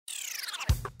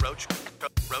Roach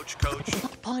Coach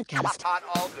Podcast. Hot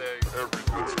all day, every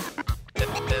day.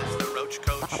 It's the Roach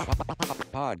Coach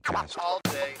Podcast. all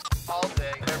day,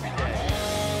 every day.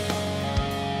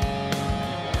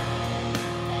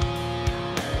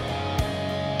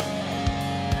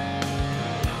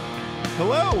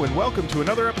 Hello and welcome to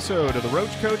another episode of the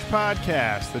Roach Coach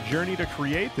Podcast, the journey to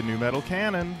create the new metal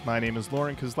canon. My name is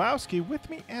Lauren Kozlowski. With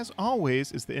me, as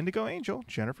always, is the Indigo Angel,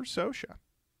 Jennifer Sosha.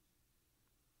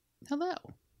 Hello.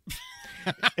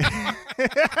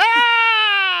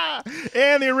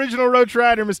 And the original Roach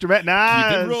Rider, Mr. Matt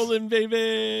Nas. Keep it rolling,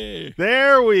 baby.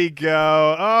 There we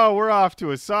go. Oh, we're off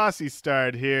to a saucy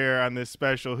start here on this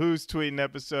special Who's Tweeting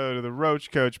episode of the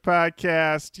Roach Coach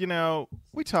Podcast. You know,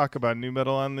 we talk about new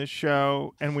metal on this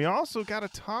show, and we also got to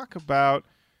talk about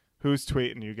who's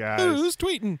tweeting, you guys. Who's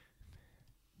tweeting?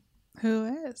 Who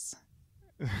is?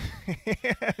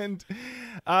 And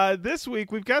this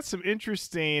week we've got some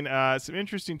interesting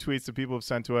tweets that people have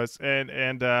sent to us.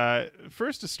 And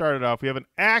first, to start it off, we have an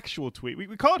actual tweet. We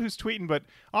call it Who's Tweeting, but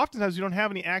oftentimes we don't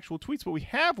have any actual tweets, but we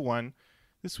have one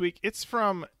this week. It's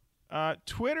from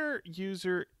Twitter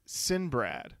user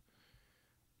Sinbrad,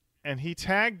 and he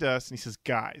tagged us and he says,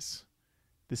 "Guys,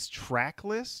 this track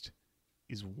list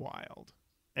is wild,"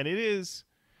 and it is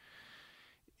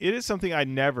something I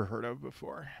never heard of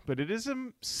before, but it is a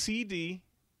CD.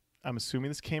 I'm assuming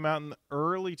this came out in the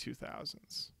early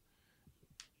 2000s.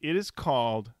 It is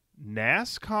called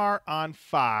NASCAR on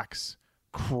Fox,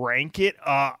 Crank It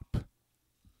Up.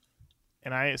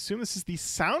 And I assume this is the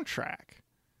soundtrack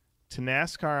to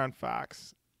NASCAR on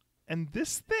Fox. And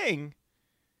this thing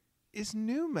is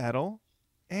new metal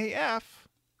AF,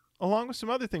 along with some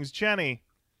other things. Jenny,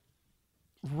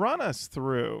 run us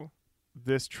through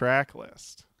this track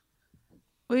list.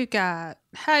 We've got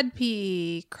Head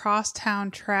Pee,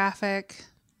 Crosstown Traffic,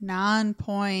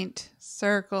 Non-Point,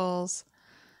 Circles,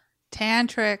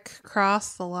 Tantric,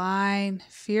 Cross the Line,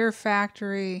 Fear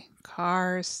Factory,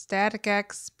 Cars, Static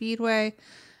X, Speedway,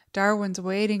 Darwin's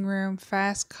Waiting Room,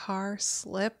 Fast Car,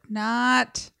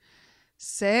 Slipknot,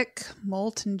 Sick,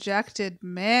 Molten Injected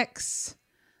Mix.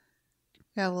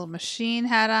 Got a little Machine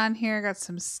Head on here. Got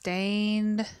some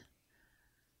Stained.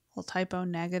 Little Typo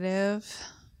Negative.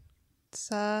 It's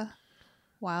a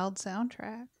wild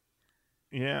soundtrack.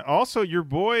 Yeah. Also, your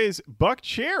boys Buck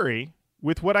Cherry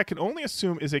with what I can only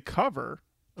assume is a cover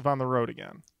of On the Road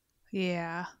Again.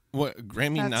 Yeah. What,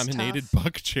 Grammy-nominated tough.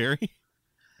 Buck Cherry?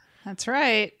 That's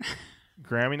right.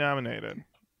 Grammy nominated.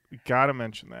 We got to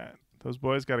mention that. Those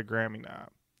boys got a Grammy nom.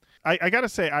 I got to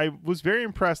say, I was very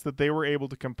impressed that they were able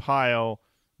to compile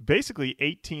basically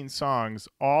 18 songs,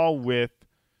 all with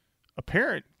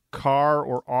apparent car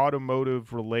or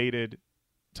automotive related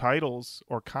titles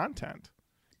or content,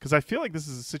 because I feel like this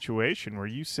is a situation where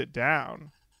you sit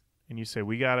down and you say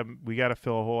we gotta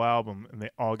fill a whole album, and they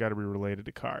all got to be related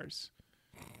to cars,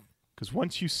 because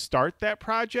once you start that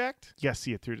project, you gotta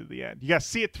see it through to the end. You gotta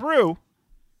see it through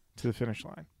to the finish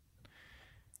line.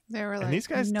 They were And like, these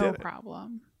guys no did it.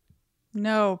 problem.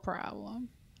 No problem.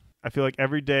 I feel like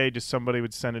every day just somebody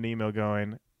would send an email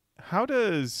going, how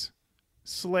does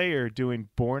Slayer doing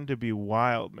Born to Be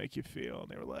Wild make you feel?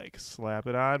 And they were like, slap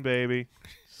it on, baby.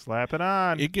 Slap it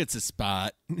on. It gets a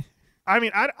spot. I mean,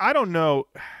 I don't know.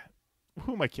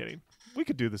 Who am I kidding? We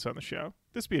could do this on the show.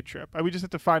 This would be a trip. We just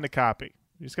have to find a copy.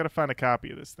 We just got to find a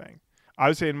copy of this thing. I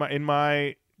would say in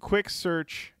my quick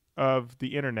search of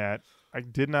the internet, I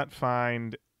did not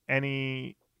find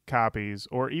any copies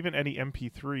or even any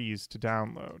MP3s to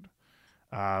download.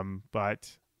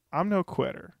 But I'm no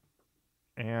quitter.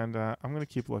 And I'm going to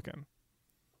keep looking,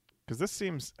 because I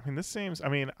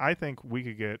think we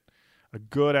could get a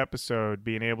good episode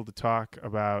being able to talk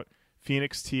about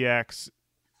Phoenix TX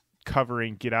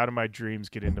covering Get Out of My Dreams,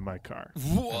 Get Into My Car.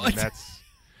 What? I mean, that's,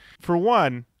 for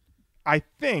one, I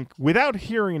think without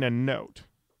hearing a note,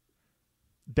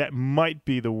 that might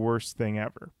be the worst thing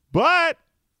ever. But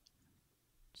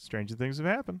stranger things have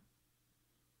happened.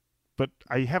 But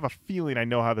I have a feeling I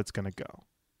know how that's going to go.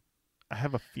 I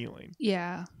have a feeling.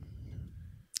 Yeah.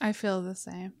 I feel the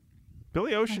same.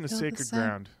 Billy Ocean I is feel the sacred same.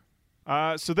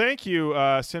 ground. So thank you,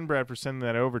 Sinbrad, for sending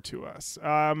that over to us.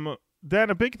 Then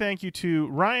a big thank you to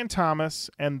Ryan Thomas,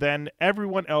 and then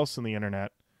everyone else on the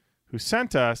internet who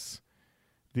sent us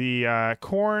the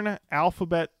Korn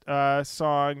alphabet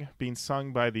song being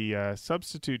sung by the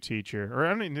substitute teacher. Or I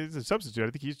don't mean he's a substitute. I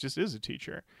think he just is a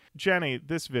teacher. Jenny,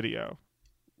 this video,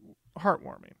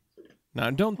 heartwarming. Now,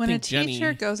 I don't When a think Jenny...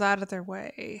 teacher goes out of their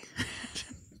way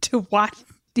to watch,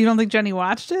 you don't think Jenny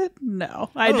watched it? No,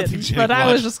 I don't think didn't. Jenny But I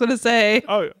was watched- just going to say,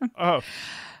 Oh,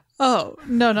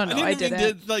 no, I I didn't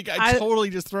didn't. mean to, I totally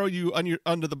just throw you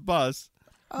under the bus.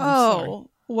 Oh,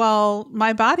 Well,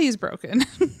 my body's broken,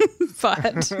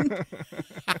 but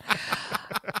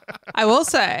I will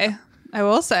say,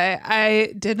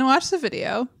 I didn't watch the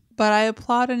video, but I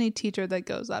applaud any teacher that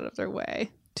goes out of their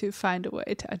way to find a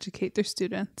way to educate their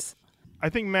students. I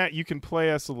think, Matt, you can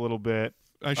play us a little bit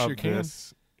I of sure can.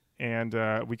 this, and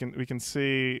we can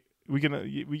see you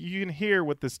can hear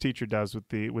what this teacher does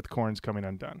with Corns Coming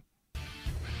Undone.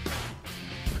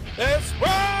 That's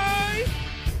right.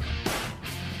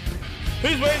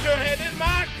 Please raise your hand in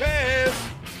my class.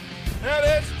 Now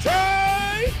let's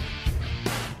try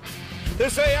to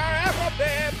say our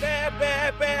alphabet.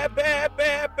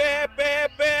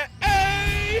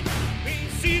 A, B,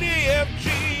 C, D, F,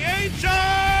 G, H,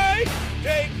 I,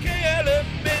 J, K, L, M,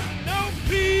 N, O,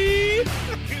 P,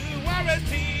 Q, R, S,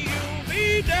 T, U,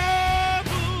 V, W,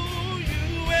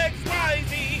 X, Y,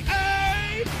 Z,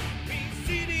 A, B,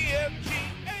 C, D, F, G,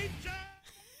 H,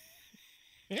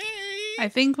 I. I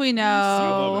think we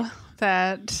know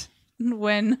that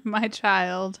when my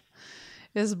child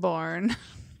is born,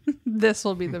 this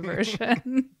will be the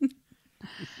version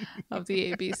of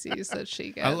the ABCs that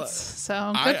she gets.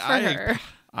 So good for her.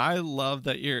 I love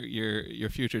that your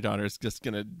future daughter is just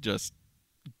gonna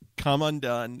come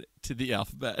undone to the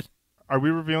alphabet. Are we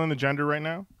revealing the gender right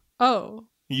now? Oh,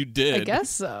 You did. I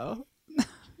guess so.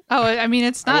 Oh, I mean,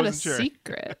 it's not a wasn't sure.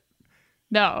 secret.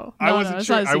 No, I wasn't it's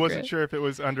sure. not a I wasn't secret. sure if it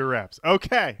was under wraps.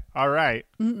 Okay, all right.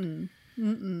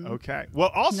 Okay.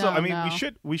 Well, also, No, I mean, no.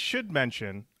 we should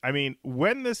mention. I mean,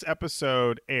 when this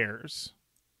episode airs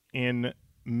in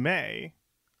May,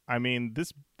 I mean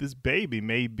this baby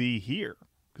may be here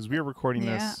because we are recording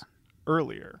this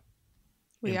earlier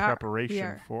We in are. preparation We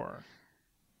are. for.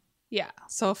 Yeah.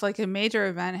 So if like a major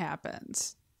event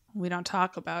happens, we don't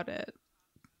talk about it.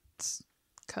 It's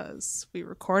because we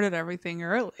recorded everything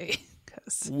early.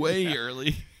 'Cause Way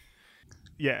early.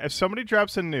 Yeah, if somebody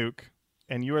drops a nuke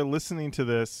and you are listening to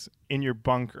this in your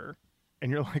bunker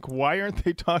and you're like, why aren't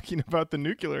they talking about the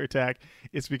nuclear attack?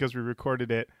 It's because we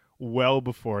recorded it well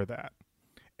before that.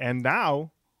 And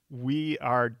now we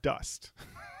are dust.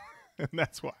 And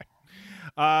that's why.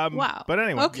 wow. But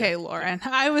anyway. Okay, Lauren.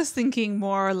 I was thinking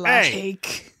more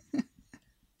like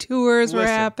tours were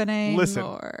Listen, happening. listen.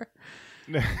 Or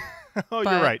Oh,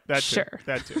 But you're right. That too. sure.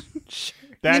 That too. Sure.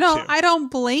 That you know, too. I don't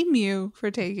blame you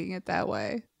for taking it that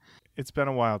way. It's been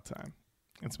a wild time.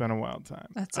 It's been a wild time.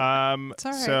 That's all right. It's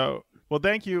all right. So, well,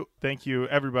 thank you,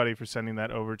 everybody, for sending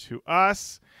that over to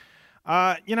us.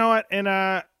 You know what? And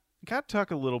got to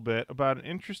talk a little bit about an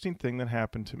interesting thing that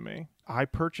happened to me. I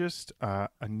purchased a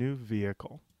new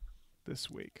vehicle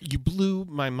this week. You blew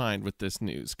my mind with this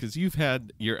news because you've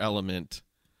had your element.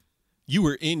 You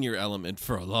were in your element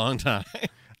for a long time.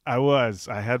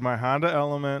 I had my Honda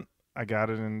Element. I got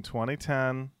it in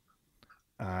 2010.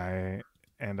 I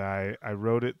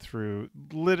rode it through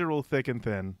literal thick and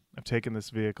thin. I've taken this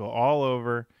vehicle all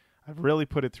over. I've really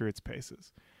put it through its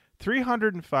paces.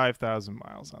 305,000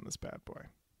 miles on this bad boy.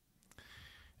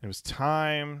 It was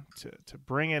time to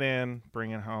bring it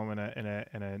home, and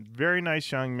a very nice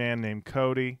young man named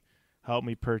Cody helped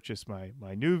me purchase my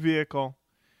new vehicle,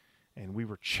 and we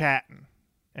were chatting,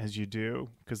 as you do,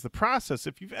 because the process,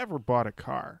 if you've ever bought a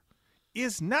car,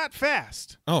 is not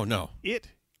fast. Oh, no. It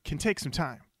can take some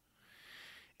time.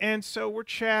 And so we're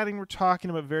chatting, we're talking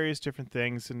about various different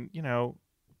things, and, you know,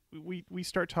 we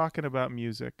start talking about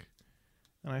music.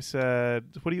 And I said,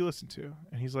 what do you listen to?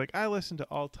 And he's like, I listen to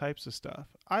all types of stuff.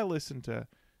 I listen to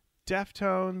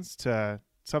Deftones, to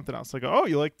something else. I go, oh,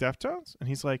 you like Deftones? And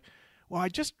he's like, well, I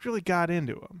just really got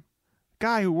into them. A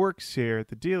guy who works here at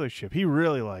the dealership, he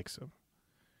really likes them.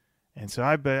 And so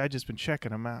I just been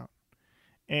checking them out.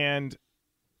 And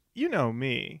you know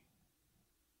me.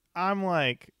 I'm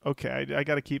like, okay, I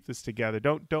got to keep this together.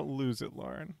 Don't lose it,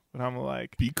 Lauren. But I'm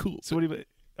like, Be cool. so what do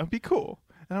you? Be cool.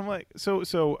 And I'm like,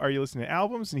 so are you listening to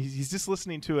albums? And he's just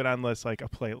listening to it on this like a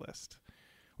playlist,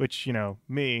 which, you know,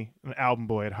 me, an album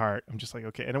boy at heart, I'm just like,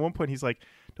 okay. And at one point he's like,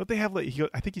 don't they have like?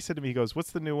 I think he said to me, he goes,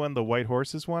 what's the new one? The White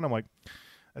Horses one? I'm like,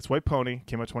 that's White Pony.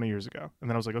 Came out 20 years ago. And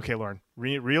then I was like, okay, Lauren,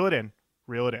 reel it in.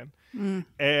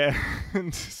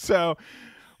 And so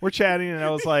we're chatting, and I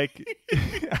was like,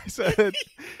 I said,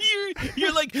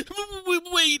 You're like,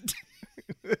 wait,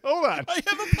 hold on. I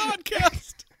have a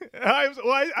podcast.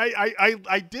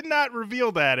 I did not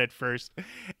reveal that at first,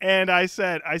 and I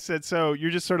said, so you're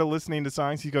just sort of listening to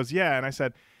songs? He goes, yeah. And I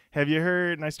said, have you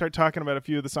heard? And I start talking about a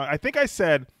few of the songs. I think I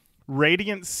said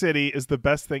Radiant City is the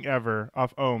best thing ever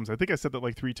off Ohms. I think I said that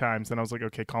like 3 times. Then I was like,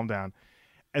 okay, calm down.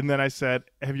 And then I said,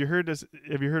 have you heard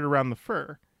Around the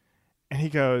Fur? And he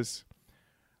goes,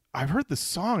 I've heard the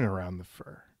song Around the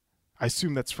Fur. I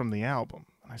assume that's from the album.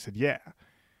 And I said, yeah.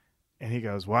 And he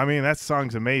goes, well, I mean, that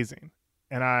song's amazing.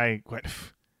 And I went,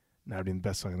 not even the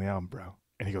best song on the album, bro.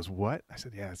 And he goes, what? I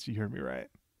said, yes, you heard me right.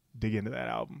 Dig into that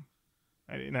album.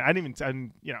 I didn't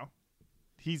even,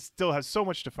 he still has so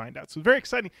much to find out. So very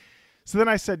exciting. So then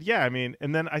I said, yeah, I mean,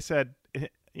 and then I said,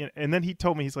 and then he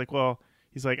told me, he's like,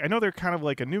 I know they're kind of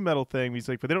like a new metal thing. He's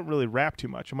like, but they don't really rap too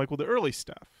much. I'm like, well, the early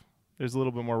stuff, there's a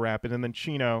little bit more rapping. And then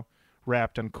Chino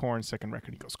rapped on Korn's second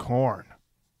record. He goes, Korn.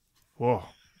 Whoa,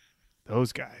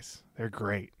 those guys, they're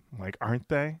great. I'm like, aren't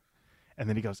they? And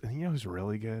then he goes, and you know who's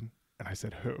really good? And I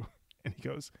said, who? And he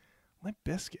goes, Limp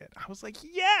Bizkit. I was like,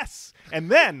 yes. And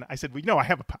then I said, well, I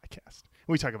have a podcast.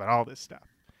 We talk about all this stuff.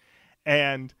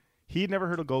 And he'd never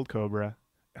heard of Gold Cobra.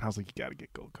 And I was like, you got to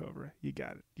get Gold Cobra. You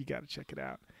got it. You got to check it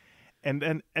out. And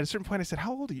then at a certain point I said,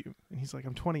 how old are you? And he's like,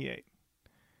 I'm 28.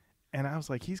 And I was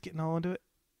like, he's getting all into it.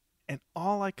 And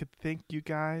all I could think, you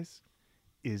guys,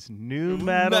 is new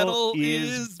metal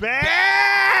is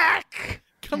back.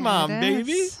 Come on,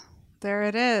 baby. There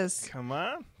it is. Come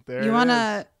on. There You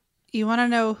it wanna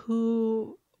know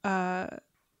who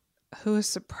is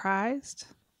surprised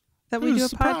that we Who's do a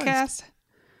surprised? podcast?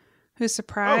 Who's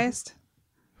surprised?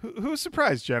 Who's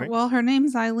surprised, Jenny? Well, her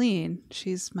name's Eileen.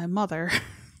 She's my mother.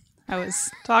 I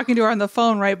was talking to her on the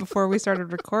phone right before we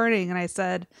started recording, and I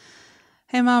said,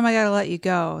 hey, Mom, I got to let you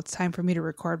go. It's time for me to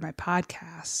record my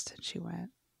podcast. And she went,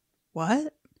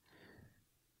 what?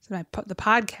 So the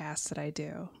podcast that I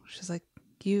do. She's like,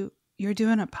 you're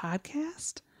doing a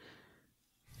podcast?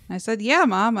 And I said, yeah,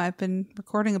 Mom, I've been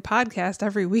recording a podcast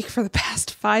every week for the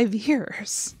past 5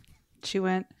 years. She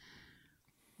went,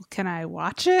 well, can I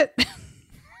watch it?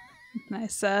 And I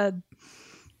said,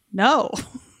 no,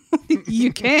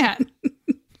 you can't.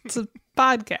 It's a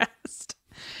podcast.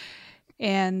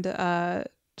 And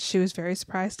she was very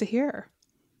surprised to hear.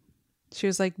 She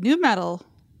was like, new metal,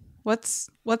 what's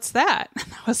that?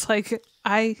 And I was like,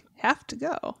 I have to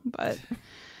go, but...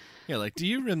 Yeah, like, do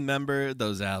you remember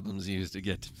those albums you used to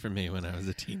get for me when I was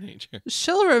a teenager?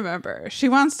 She'll remember. She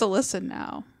wants to listen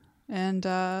now. And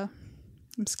I'm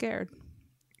scared.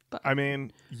 But I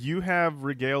mean, you have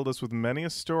regaled us with many a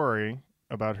story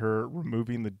about her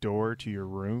removing the door to your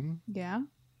room yeah,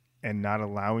 and not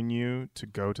allowing you to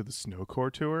go to the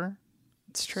Snowcore tour.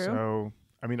 it's true. So,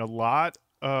 I mean, a lot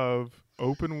of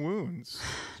open wounds.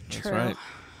 That's True. right.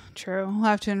 True. We'll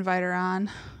have to invite her on.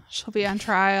 She'll be on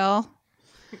trial.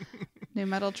 New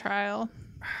metal trial.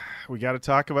 We got to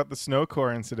talk about the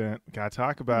Snowcore incident. We got to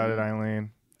talk about it,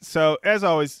 Eileen. So, as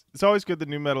always, it's always good that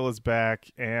new metal is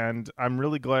back, and I'm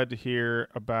really glad to hear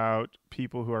about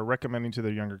people who are recommending to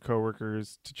their younger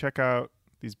coworkers to check out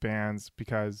these bands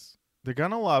because they're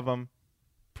going to love them.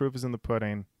 Proof is in the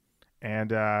pudding. And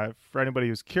for anybody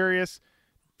who's curious,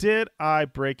 did I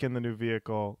break in the new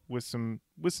vehicle with some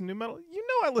new metal? You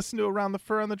know I listened to Around the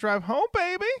Fur on the drive home,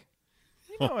 baby.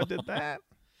 You know I did that.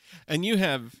 And you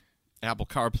have Apple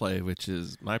CarPlay, which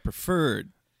is my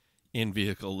preferred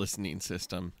in-vehicle listening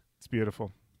system. It's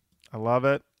beautiful. I love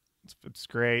it. It's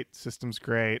great. System's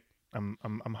great. I'm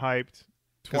hyped.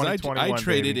 Because I 2021,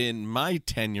 traded baby. in my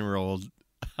 10-year-old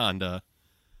Honda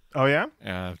Oh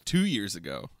yeah? 2 years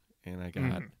ago,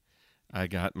 and I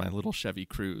got my little Chevy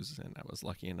Cruze, and I was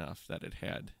lucky enough that it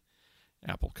had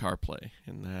Apple CarPlay.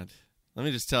 And that, let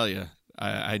me just tell you,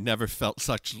 I never felt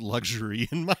such luxury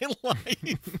in my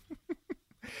life.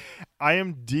 I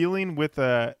am dealing with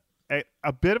a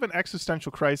bit of an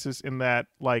existential crisis in that,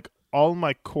 like, all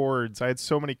my cords, I had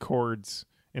so many cords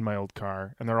in my old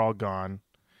car, and they're all gone.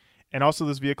 And also,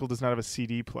 this vehicle does not have a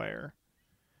CD player.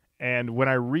 And when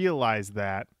I realized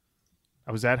that,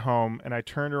 I was at home, and I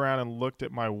turned around and looked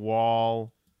at my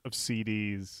wall of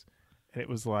CDs, and it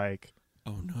was like,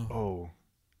 Oh, no. oh,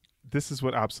 this is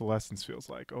what obsolescence feels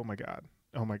like. Oh, my God.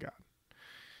 Oh, my God.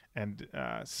 And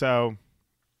so,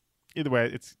 either way,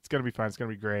 it's going to be fun. It's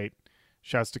going to be great.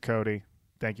 Shouts to Cody.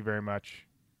 Thank you very much.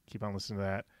 Keep on listening to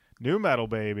that. New metal,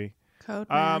 baby. Code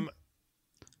man.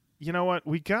 You know what?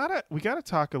 We gotta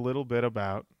talk a little bit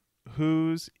about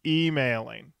who's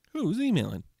emailing. Who's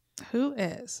emailing? Who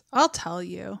is? I'll tell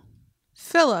you.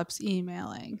 Philip's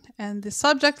emailing. And the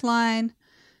subject line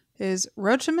is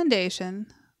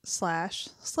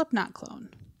Roachemendation/Slipknot clone.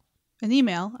 An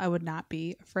email I would not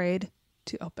be afraid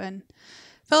to open.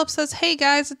 Philip says, hey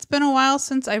guys, it's been a while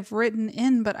since I've written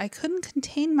in, but I couldn't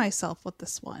contain myself with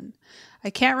this one. I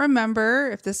can't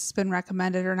remember if this has been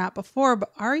recommended or not before,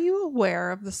 but are you aware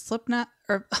of the Slipknot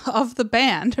or of the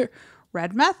band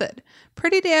Red Method?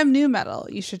 Pretty damn new metal.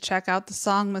 You should check out the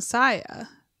song Messiah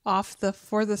off the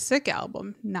For the Sick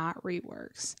album, not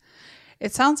reworks.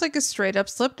 It sounds like a straight up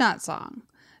Slipknot song.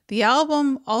 The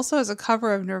album also has a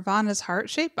cover of Nirvana's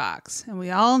Heart-Shaped Box, and we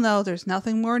all know there's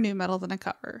nothing more new metal than a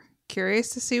cover. Curious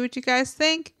to see what you guys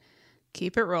think.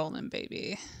 Keep it rolling,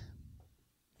 baby.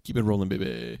 Keep it rolling,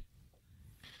 baby.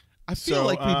 I feel So,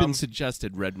 like we've been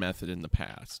suggested Red Method in the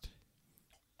past.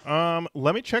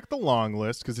 Let me check the long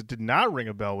list because it did not ring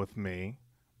a bell with me.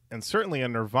 And certainly a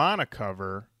Nirvana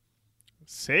cover,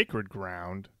 Sacred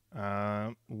Ground.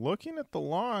 Looking at the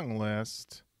long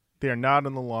list, they are not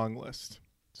in the long list.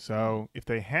 So if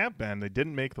they have been, they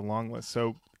didn't make the long list.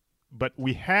 So, but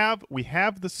we have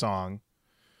the song.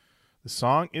 The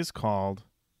song is called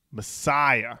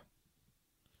Messiah.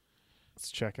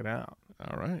 Let's check it out.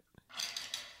 All right.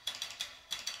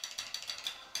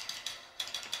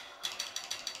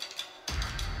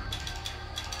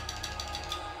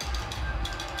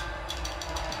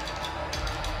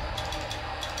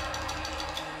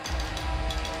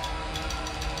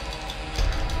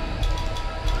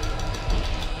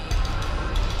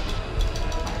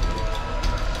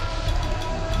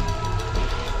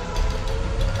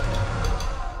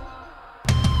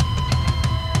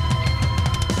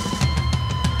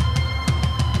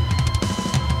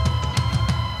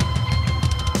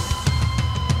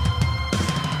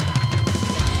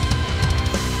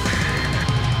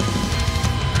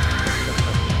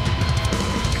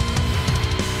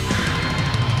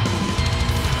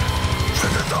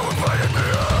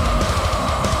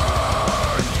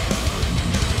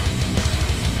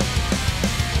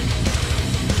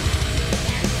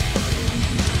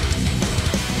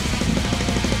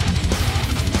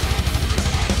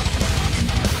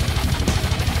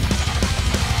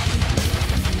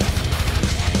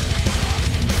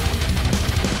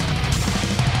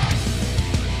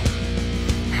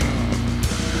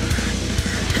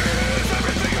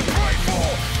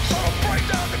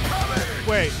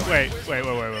 Wait.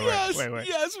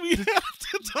 Yes, we have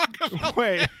to talk about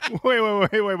Wait.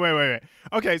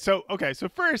 Okay, so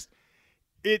first,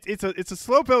 it's a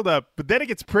slow build up, but then it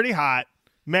gets pretty hot.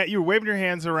 Matt, you're waving your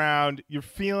hands around, you're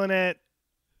feeling it.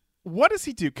 What does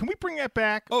he do? Can we bring that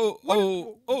back?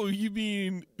 Oh, you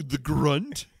mean the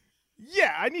grunt?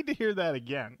 Yeah, I need to hear that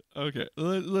again. Okay,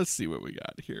 let's see what we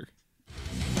got here.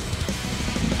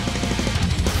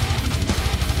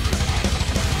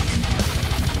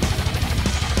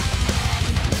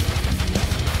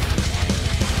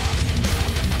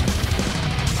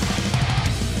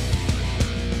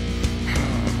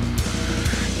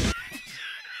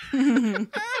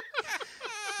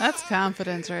 That's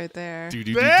confidence right there.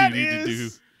 That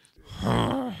is...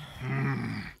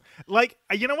 Like,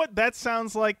 you know what that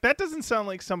sounds like? That doesn't sound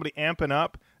like somebody amping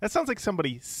up. That sounds like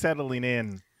somebody settling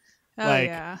in. Oh, like,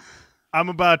 yeah. I'm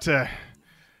about to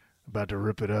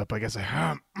rip it up. I guess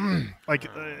I I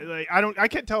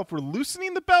can't tell if we're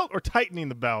loosening the belt or tightening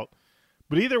the belt.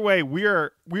 But either way, we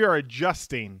are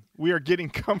adjusting. We are getting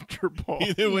comfortable.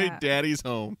 Either way, Yeah. Daddy's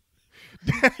home.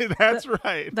 That's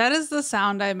right. That is the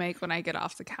sound I make when I get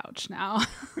off the couch now.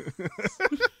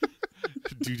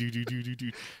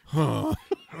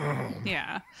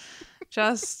 Yeah.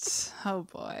 Just, oh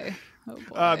boy.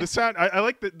 The sound. I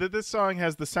like that this song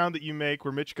has the sound that you make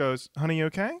where Mitch goes, "Honey, you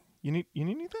okay? You need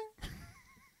anything?"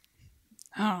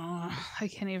 Oh, I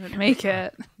can't even make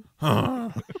it.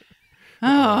 Oh.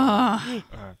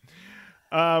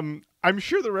 I'm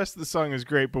sure the rest of the song is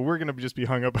great, but we're gonna just be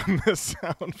hung up on this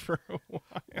sound for a while.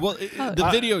 Well, the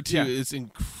video too yeah. is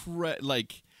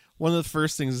like one of the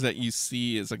first things that you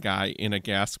see is a guy in a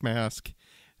gas mask,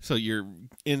 so you're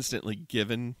instantly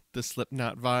given the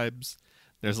Slipknot vibes.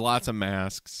 There's lots of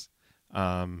masks,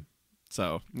 and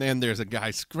there's a guy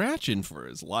scratching for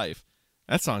his life.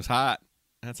 That song's hot.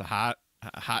 That's a hot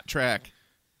track.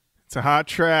 It's a hot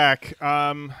track.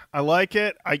 I like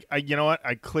it. I you know what?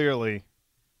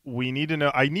 We need to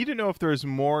know. I need to know if there's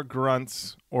more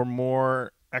grunts or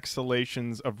more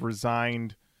exhalations of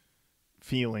resigned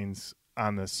feelings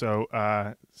on this. So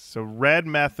Red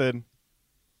Method,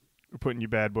 we're putting you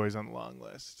bad boys on the long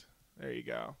list. There you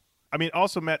go. I mean,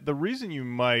 also, Matt, the reason you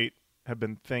might have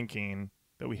been thinking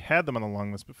that we had them on the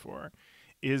long list before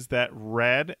is that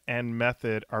Red and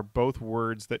Method are both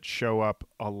words that show up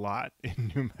a lot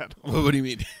in nu metal. What do you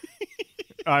mean?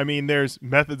 I mean, there's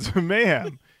Methods of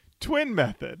Mayhem, Twin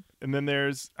Method, and then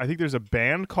I think there's a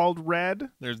band called Red.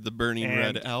 There's the Burning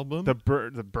and Red album. The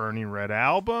Burning Red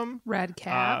album. Red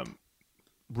Cap.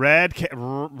 Red Cap.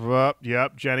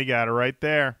 Yep, Jenny got it right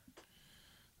there.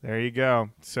 There you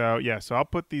go. So yeah, I'll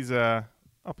put these bad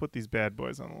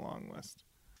boys on the long list.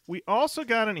 We also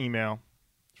got an email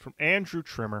from Andrew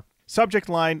Trimmer. Subject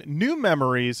line: New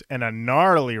memories and a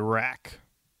gnarly wreck.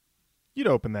 You'd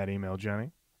open that email,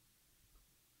 Jenny.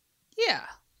 Yeah.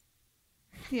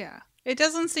 Yeah. It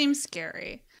doesn't seem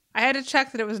scary. I had to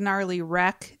check that it was gnarly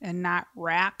wreck and not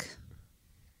rack,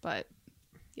 but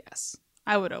Yes,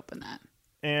 I would open that.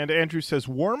 And Andrew says,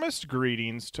 warmest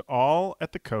greetings to all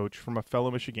at the coach from a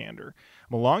fellow Michigander.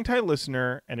 I'm a longtime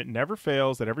listener, and it never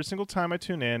fails that every single time I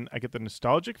tune in, I get the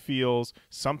nostalgic feels,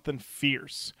 something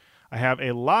fierce. I have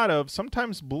a lot of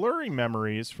sometimes blurry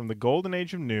memories from the golden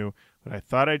age of new, but I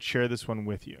thought I'd share this one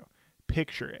with you.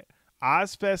 Picture it.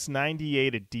 Ozfest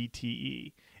 98 at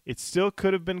DTE. It still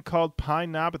could have been called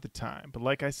Pine Knob at the time, but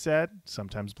like I said,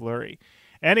 sometimes blurry.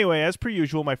 Anyway, as per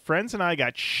usual, my friends and I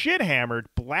got shit-hammered,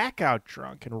 blackout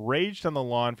drunk, and raged on the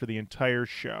lawn for the entire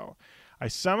show. I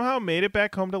somehow made it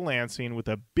back home to Lansing with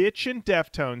a bitchin'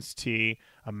 Deftones tee,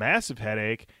 a massive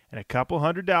headache, and a couple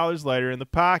 $100 later in the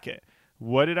pocket.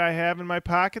 What did I have in my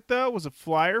pocket, though? Was a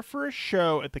flyer for a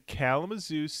show at the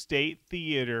Kalamazoo State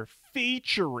Theater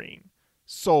featuring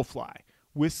Soulfly,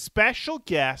 with special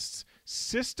guests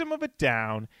System of a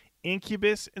Down,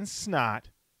 Incubus, and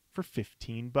Snot for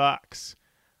 $15.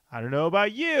 I don't know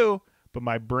about you, but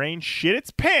my brain shit its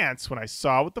pants when I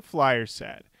saw what the flyer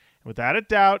said. And without a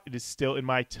doubt, it is still in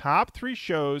my top 3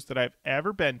 shows that I've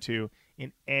ever been to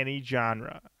in any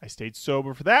genre. I stayed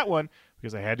sober for that one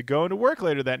because I had to go into work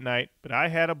later that night, but I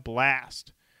had a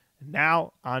blast. And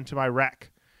now, on to my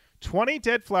rec. 20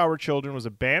 Dead Flower Children was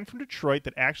a band from Detroit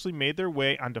that actually made their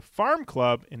way onto Farm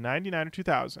Club in 99 or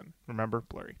 2000. Remember,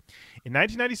 blurry. In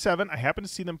 1997, I happened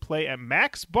to see them play at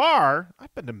Max Bar.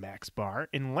 I've been to Max Bar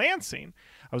in Lansing.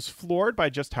 I was floored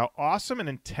by just how awesome and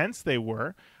intense they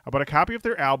were. I bought a copy of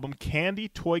their album, Candy,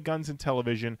 Toy Guns, and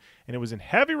Television, and it was in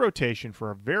heavy rotation for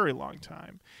a very long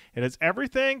time. It has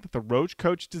everything that the Roach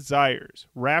Coach desires.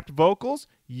 Rapped vocals?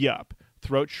 Yup.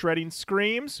 Throat-shredding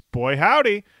screams? Boy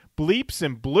howdy. Bleeps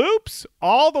and bloops?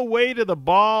 All the way to the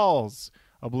balls.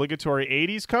 Obligatory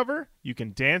 80s cover? You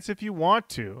can dance if you want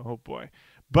to. Oh boy.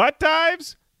 Butt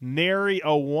dives? Nary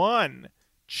a one.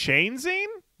 Chainsing?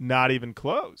 Not even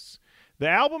close. The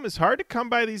album is hard to come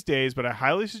by these days, but I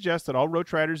highly suggest that all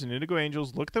Roach Riders and Indigo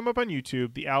Angels look them up on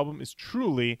YouTube. The album is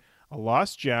truly a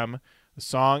lost gem. The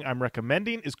song I'm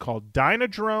recommending is called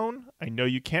Dynadrone. I know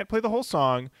you can't play the whole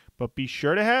song, but be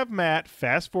sure to have Matt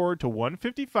fast forward to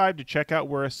 155 to check out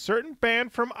where a certain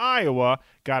band from Iowa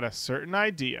got a certain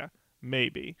idea.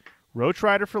 Maybe. Roach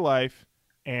Rider for life,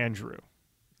 Andrew.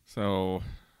 So,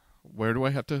 where do I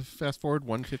have to fast forward?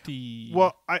 150.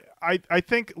 Well, I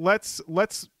think let's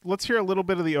hear a little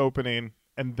bit of the opening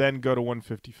and then go to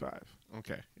 155.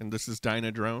 Okay, and this is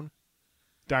Dynadrone.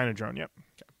 Dynadrone, yep.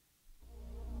 Okay.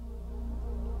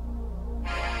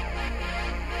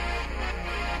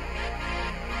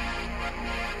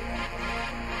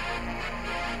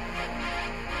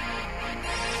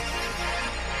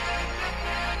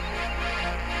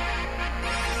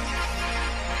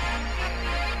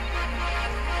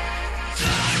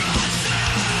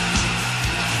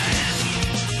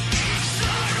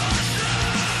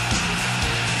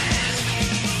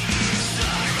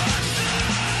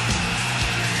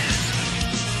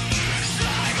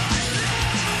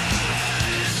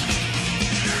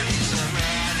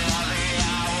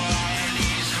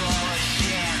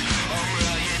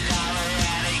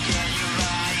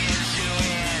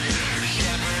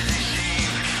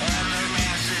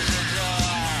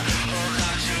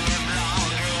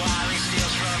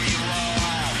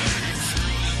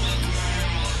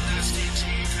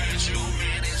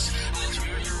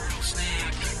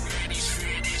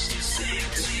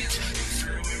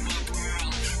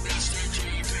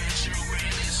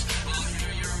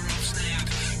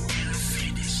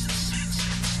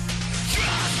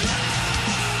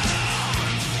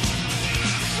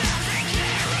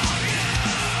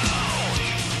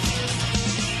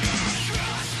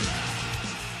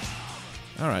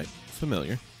 All right,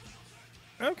 familiar.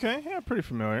 Okay, yeah, pretty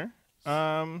familiar.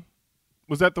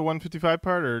 Was that the 155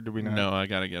 part, or did we not? No, I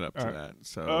got to get up to All right. that.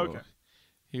 So Okay.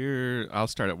 here, I'll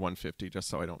start at 150 just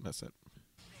so I don't miss it.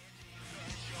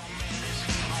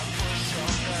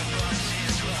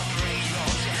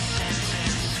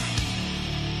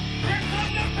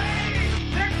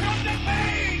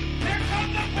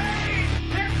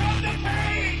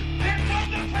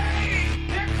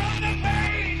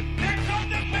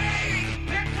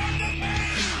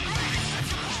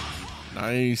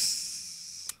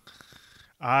 Nice.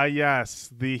 Yes.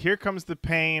 The Here Comes the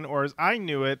Pain, or as I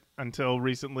knew it until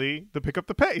recently, the Pick Up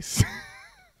the Pace.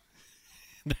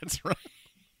 That's right.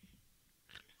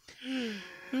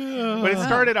 When it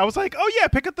started, I was like, oh yeah,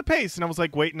 Pick Up the Pace. And I was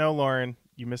like, wait, no, Lauren,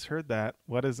 you misheard that.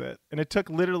 What is it? And it took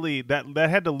literally, that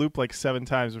had to loop like 7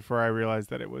 times before I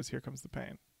realized that it was Here Comes the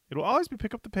Pain. It will always be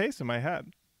Pick Up the Pace in my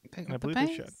head. Pick And I up the believe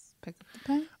they pace. should. Pick up the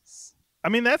pace. I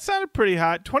mean, that sounded pretty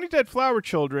hot. 20 Dead Flower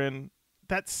Children,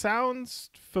 that sounds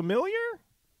familiar?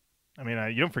 I mean,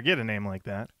 you don't forget a name like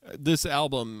that. This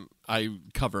album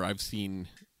I've seen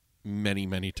many,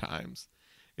 many times.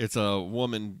 It's a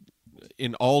woman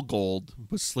in all gold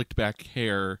with slicked back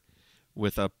hair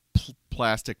with a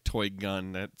plastic toy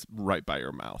gun that's right by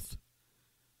her mouth.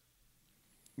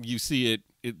 You see it.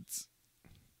 It's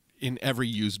in every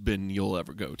used bin you'll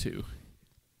ever go to.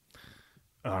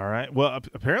 All right. Well,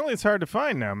 apparently it's hard to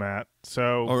find now, Matt.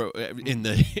 So Or in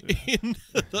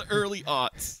the early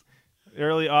aughts.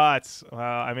 early aughts. Well,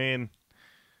 I mean,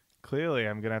 clearly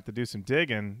I'm gonna have to do some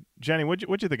digging. Jenny,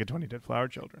 what'd you think of 20 Dead Flower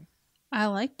Children? I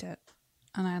liked it,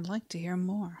 and I'd like to hear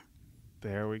more.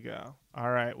 There we go.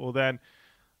 All right. Well, then,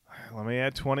 let me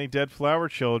add 20 Dead Flower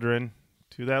Children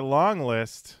to that long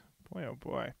list. Boy, oh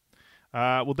boy.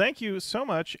 Well, thank you so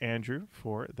much, Andrew,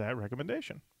 for that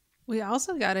recommendation. We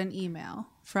also got an email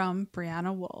from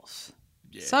Brianna Wolf.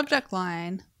 Yeah. Subject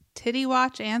line, Titty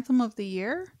Watch Anthem of the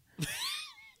Year?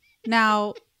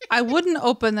 Now, I wouldn't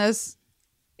open this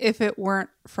if it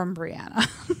weren't from Brianna.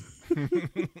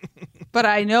 But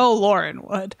I know Lauren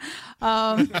would.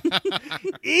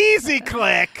 Easy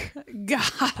click.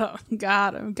 Got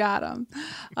him.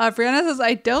 Brianna says,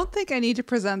 I don't think I need to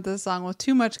present this song with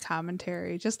too much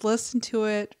commentary. Just listen to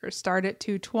it or start at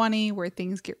 2:20 where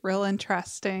things get real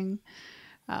interesting.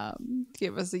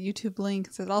 Give us a YouTube link.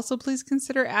 It says, also, please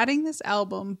consider adding this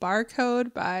album,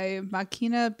 Barcode by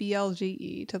Machina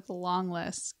BLGE, to the long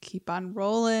list. Keep on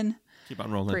rolling.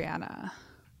 Brianna.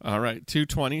 All right.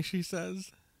 2:20, she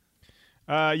says.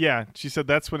 Yeah, she said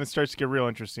that's when it starts to get real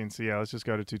interesting. So yeah, let's just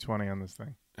go to 2:20 on this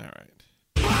thing. All right.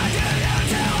 What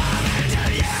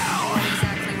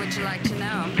exactly would you like to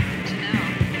know?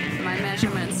 My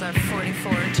measurements are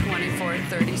 44, 24,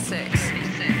 36.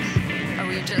 Are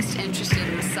we just interested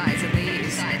in the size of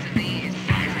these?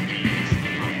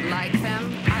 Like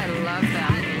them? I love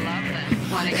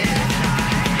them. Wanna get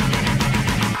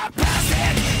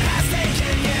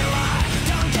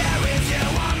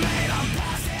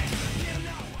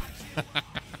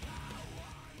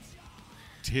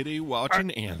Titty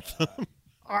watching anthem.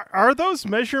 Are those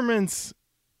measurements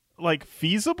like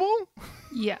feasible?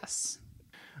 Yes.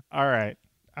 All right.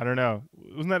 I don't know.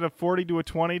 Wasn't that a 40 to a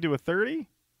 20 to a 30?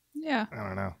 Yeah. I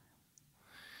don't know.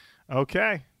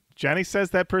 Okay. Jenny says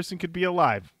that person could be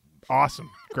alive.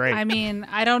 Awesome. Great. I mean,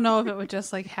 I don't know if it would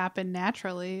just like happen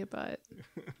naturally, but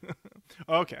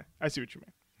Okay. I see what you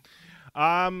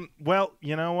mean. Well,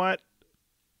 you know what?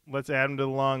 Let's add them to the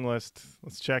long list.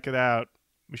 Let's check it out.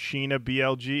 Machina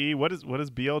BLGE. What does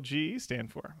BLGE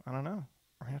stand for? I don't know.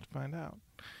 I have to find out.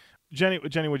 Jenny,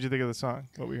 what'd you think of the song?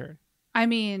 What we heard? I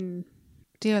mean,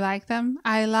 do you like them?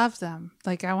 I love them.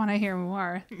 Like, I want to hear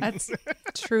more. That's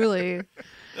truly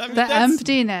That's the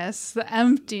emptiness.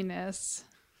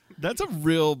 a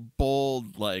real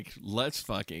bold, like, let's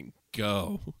fucking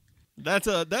go. That's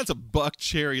a Buck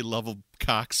Cherry level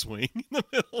cockswing in the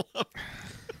middle of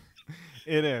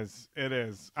It is.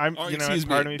 I'm. Or, you know, excuse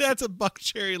part me, of me. that's a Buck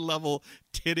Cherry level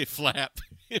titty flap.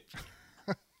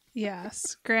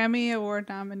 Yes. Grammy Award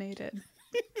nominated.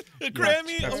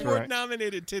 Grammy that's Award right.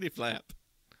 nominated titty flap.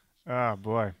 Oh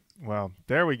boy. Well,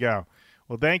 there we go.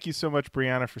 Well, thank you so much,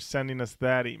 Brianna, for sending us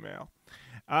that email.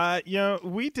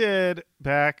 We did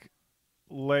back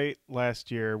late last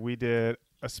year. We did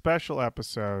a special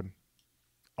episode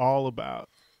all about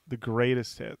the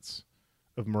greatest hits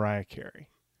of Mariah Carey.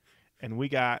 And we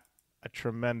got a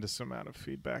tremendous amount of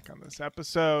feedback on this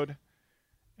episode,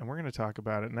 and we're going to talk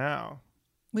about it now.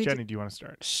 Jenny, do you want to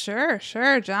start?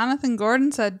 Sure. Jonathan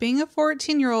Gordon said, being a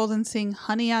 14-year-old and seeing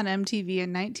Honey on MTV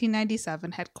in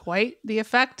 1997 had quite the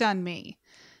effect on me.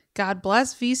 God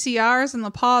bless VCRs and the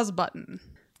pause button.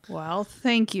 Well,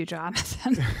 thank you,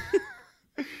 Jonathan.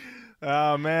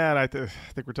 Oh, man, I think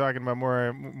we're talking about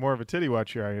more of a titty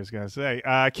watch here, I was going to say.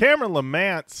 Cameron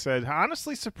Lamont said,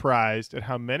 honestly surprised at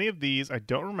how many of these I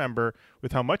don't remember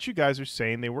with how much you guys are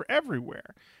saying they were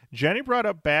everywhere. Jenny brought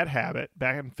up Bad Habit.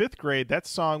 Back in 5th grade, that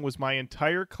song was my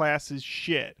entire class's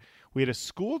shit. We had a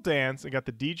school dance and got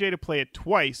the DJ to play it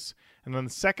twice, and on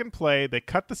the second play, they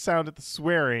cut the sound at the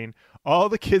swearing, all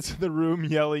the kids in the room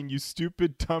yelling, you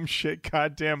stupid, dumb shit,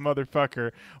 goddamn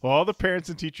motherfucker, while all the parents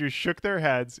and teachers shook their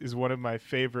heads is one of my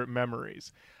favorite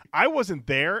memories. I wasn't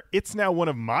there. It's now one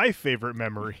of my favorite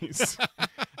memories.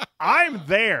 I'm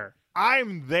there.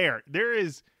 There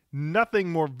is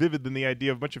nothing more vivid than the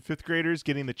idea of a bunch of 5th graders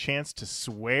getting the chance to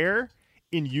swear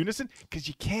in unison, because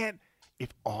you can't, if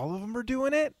all of them are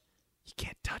doing it, you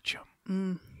can't touch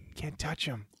them. You can't touch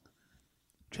them.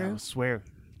 True. I swear.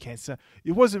 You can't say,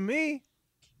 it wasn't me.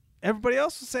 Everybody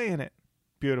else was saying it.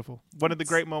 Beautiful. One of the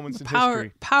great moments in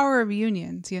history. Power of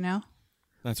unions, you know?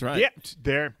 That's right. Yeah,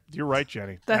 there. You're right,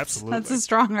 Jenny. Absolutely. That's a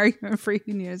strong argument for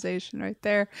unionization right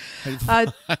there.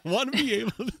 Uh, I want to be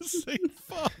able to say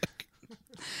fuck.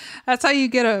 That's how you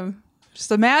get a.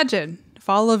 Just imagine if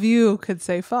all of you could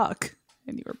say fuck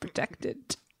and you were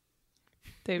protected.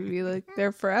 They'd be like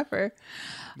there forever.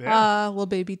 Yeah. Little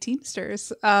baby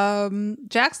Teamsters.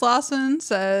 Jax Lawson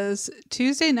says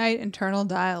Tuesday night internal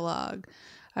dialogue.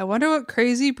 I wonder what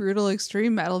crazy, brutal,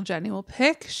 extreme metal Jenny will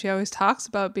pick. She always talks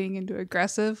about being into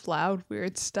aggressive, loud,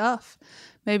 weird stuff.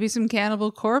 Maybe some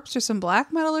Cannibal Corpse or some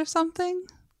black metal or something?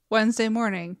 Wednesday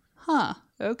morning. Huh.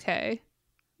 Okay.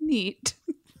 Neat.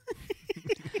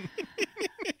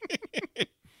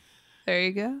 There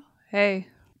you go. Hey,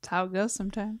 that's how it goes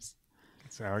sometimes.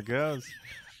 That's how it goes.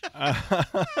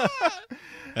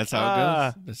 That's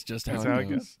how it goes. That's just how it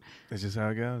goes. That's just how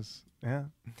it goes.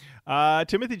 Yeah.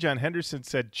 Timothy John Henderson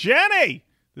said, Jenny,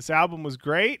 this album was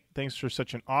great. Thanks for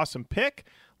such an awesome pick.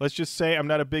 Let's just say I'm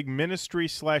not a big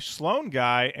Ministry/Sloan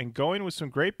guy, and going with some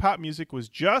great pop music was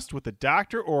just what the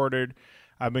doctor ordered.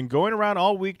 I've been going around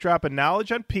all week dropping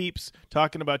knowledge on Peeps,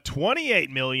 talking about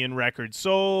 28 million records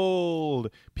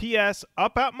sold. P.S.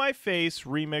 Up Out My Face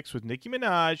remix with Nicki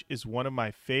Minaj is one of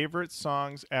my favorite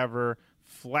songs ever.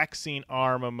 Flexing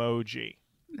arm emoji.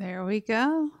 There we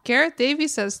go. Garrett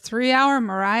Davies says 3-hour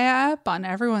Mariah app on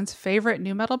everyone's favorite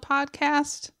new metal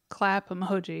podcast. Clap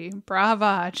emoji.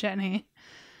 Brava, Jenny.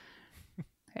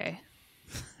 Hey,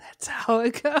 that's how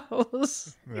it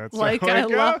goes. That's like how it I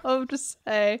goes. love to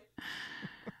say.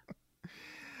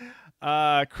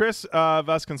 Chris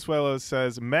Vasconcelos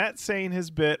says, Matt saying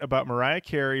his bit about Mariah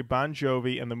Carey, Bon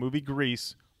Jovi, and the movie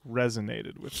Grease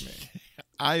resonated with me.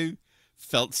 I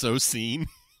felt so seen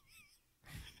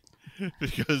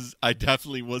because I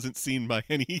definitely wasn't seen by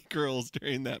any girls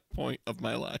during that point of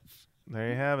my life. There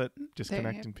you have it. Just There you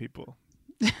connecting people.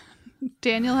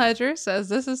 Daniel Hedger says,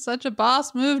 this is such a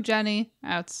boss move, Jenny.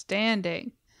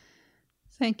 Outstanding.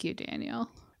 Thank you,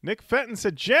 Daniel. Nick Fenton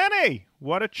said, Jenny,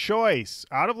 what a choice.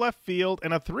 Out of left field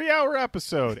and a 3-hour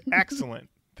episode. Excellent.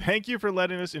 Thank you for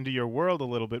letting us into your world a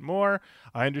little bit more.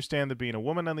 I understand that being a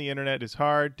woman on the internet is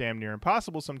hard, damn near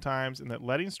impossible sometimes, and that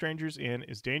letting strangers in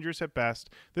is dangerous at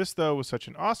best. This, though, was such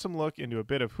an awesome look into a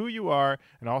bit of who you are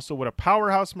and also what a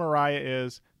powerhouse Mariah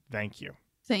is. Thank you.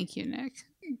 Thank you, Nick.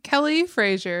 Kelly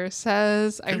Frazier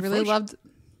says, I really loved...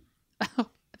 Oh,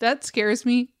 that scares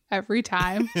me every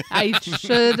time. I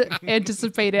should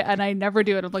anticipate it, and I never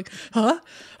do it. I'm like, huh?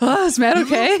 Is Matt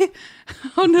okay?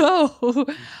 Oh, no.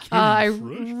 I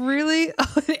really...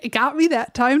 it got me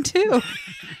that time, too.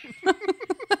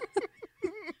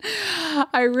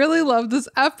 I really loved this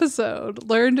episode.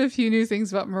 Learned a few new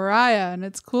things about Mariah, and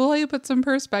it's cool how you put some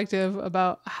perspective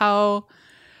about how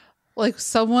it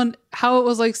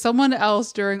was like someone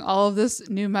else during all of this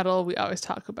new metal we always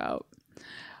talk about.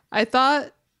 I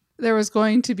thought there was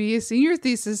going to be a senior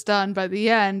thesis done by the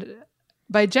end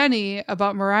by Jenny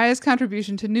about Mariah's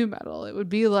contribution to new metal. It would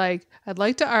be like, I'd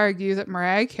like to argue that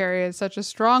Mariah Carey had such a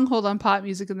stronghold on pop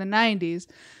music in the 90s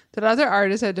that other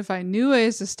artists had to find new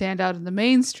ways to stand out in the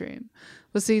mainstream.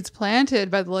 With seeds planted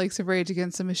by the likes of Rage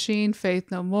Against the Machine, Faith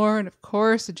No More, and of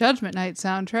course the Judgment Night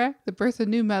soundtrack, the birth of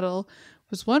new metal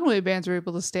was one way bands were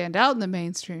able to stand out in the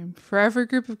mainstream. For every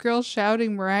group of girls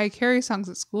shouting Mariah Carey songs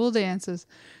at school dances,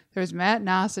 there was Matt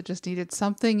Noss that just needed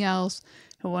something else,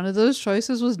 and one of those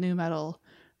choices was new metal.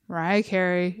 Mariah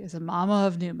Carey is a mama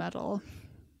of new metal.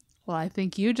 Well, I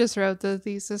think you just wrote the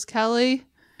thesis, Kelly.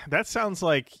 That sounds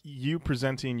like you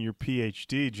presenting your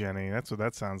PhD, Jenny. That's what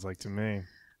that sounds like to me.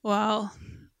 Well,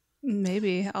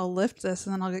 maybe I'll lift this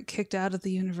and then I'll get kicked out of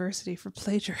the university for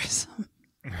plagiarism.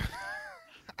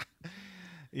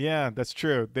 Yeah, that's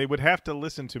true. They would have to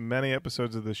listen to many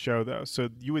episodes of the show, though. So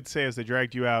you would say, as they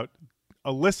dragged you out,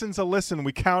 a listen's a listen.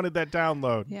 We counted that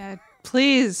download. Yeah,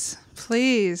 please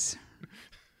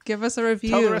give us a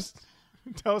review.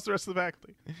 Tell us the rest of the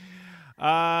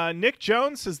faculty. Nick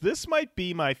Jones says, this might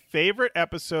be my favorite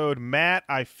episode. Matt,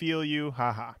 I feel you.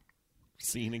 Haha.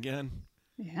 Seen again.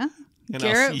 Yeah. And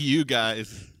I'll see you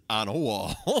guys on a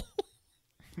wall.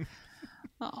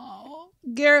 Oh,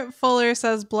 Garrett Fuller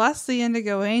says, bless the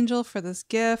Indigo Angel for this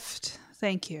gift.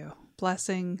 Thank you.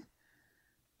 Blessing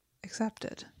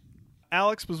accepted.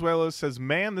 Alex Pozuelos says,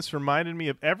 man, this reminded me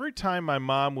of every time my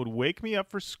mom would wake me up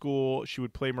for school. She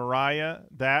would play Mariah,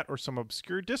 that, or some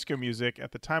obscure disco music.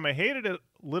 At the time, I hated it.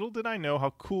 Little did I know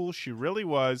how cool she really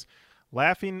was.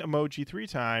 Laughing emoji 3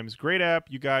 times. Great app.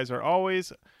 You guys are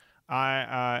always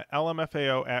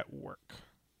LMFAO at work.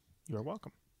 You're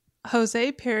welcome.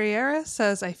 Jose Pereira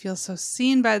says, I feel so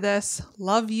seen by this.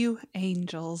 Love you,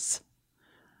 angels.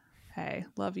 Hey,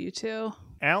 love you too.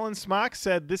 Alan Smock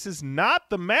said, "This is not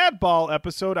the Madball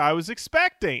episode I was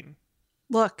expecting."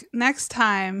 Look, next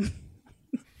time.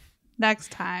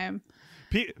 Next time.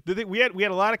 We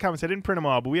had a lot of comments. I didn't print them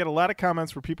all, but we had a lot of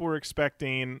comments where people were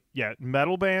expecting,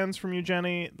 metal bands from you,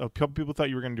 Jenny. A couple people thought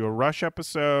you were going to do a Rush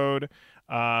episode.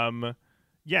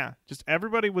 Just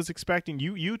everybody was expecting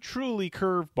you. You truly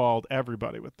curveballed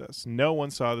everybody with this. No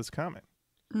one saw this coming.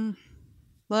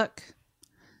 Look,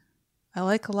 I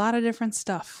like a lot of different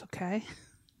stuff, okay?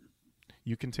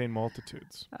 You contain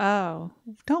multitudes. Oh,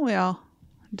 don't we all?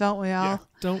 Don't we all? Yeah.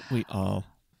 Don't we all?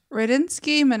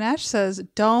 Radinsky Manesh says,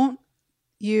 don't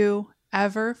you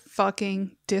ever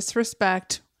fucking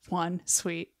disrespect one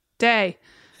sweet day.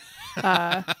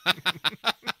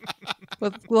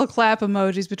 With little clap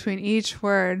emojis between each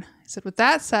word. He said, with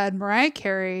that said, Mariah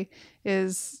Carey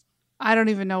is, I don't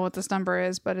even know what this number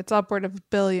is, but it's upward of 1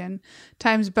 billion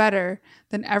times better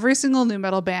than every single new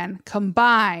metal band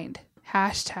combined.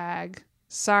 Hashtag,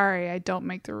 sorry, I don't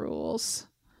make the rules.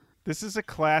 This is a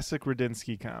classic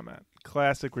Radinsky comment.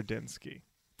 Classic Radinsky.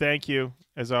 Thank you,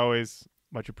 as always.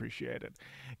 Much appreciated.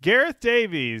 Gareth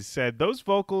Davies said, those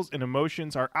vocals and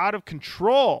emotions are out of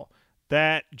control.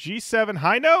 That G7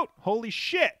 high note? Holy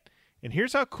shit. And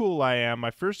here's how cool I am.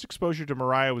 My first exposure to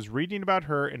Mariah was reading about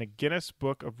her in a Guinness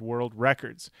Book of World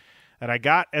Records that I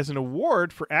got as an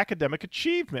award for academic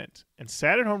achievement and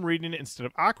sat at home reading it instead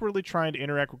of awkwardly trying to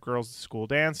interact with girls at school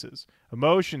dances.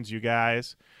 Emotions, you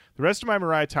guys. The rest of my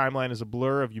Mariah timeline is a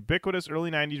blur of ubiquitous early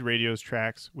 90s radio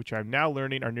tracks, which I'm now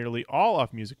learning are nearly all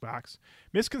off Music Box,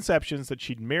 misconceptions that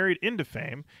she'd married into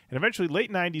fame, and eventually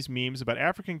late 90s memes about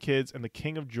African kids and the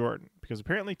King of Jordan, because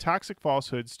apparently toxic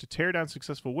falsehoods to tear down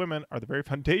successful women are the very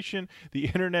foundation the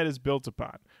internet is built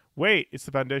upon. Wait, it's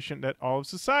the foundation that all of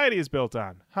society is built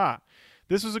on.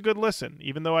 This was a good listen.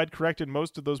 Even though I'd corrected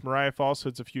most of those Mariah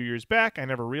falsehoods a few years back, I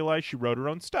never realized she wrote her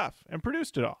own stuff and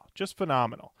produced it all. Just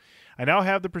phenomenal. I now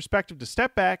have the perspective to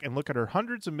step back and look at her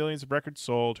hundreds of millions of records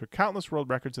sold, her countless world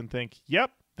records, and think,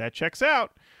 yep, that checks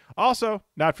out. Also,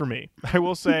 not for me. I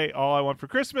will say All I Want for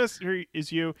Christmas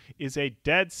Is You is a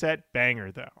dead set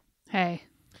banger, though. Hey,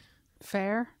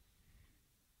 fair.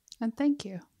 And thank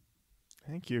you.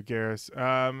 Thank you, Garrus.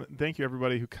 Thank you,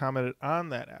 everybody who commented on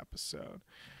that episode.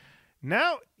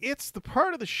 Now it's the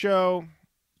part of the show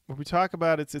where we talk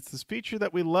about it's this feature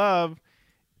that we love.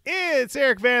 It's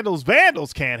Eric Vandal's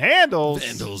Vandals Can't Handles.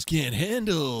 Vandals can't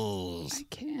handles. I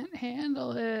can't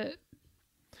handle it.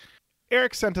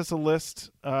 Eric sent us a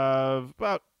list of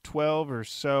about 12 or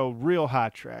so real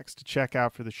hot tracks to check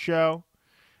out for the show.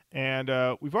 And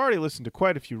we've already listened to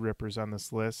quite a few rippers on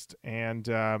this list.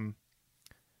 And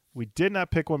we did not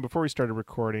pick one before we started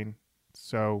recording.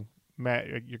 So, Matt,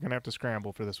 you're going to have to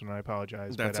scramble for this one. I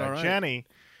apologize. That's all right. Jenny,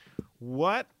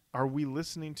 what are we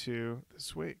listening to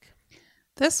this week?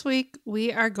 This week,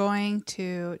 we are going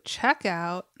to check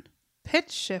out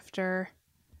Pitch Shifter,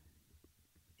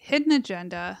 Hidden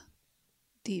Agenda,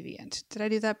 Deviant. Did I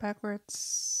do that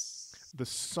backwards? The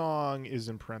song is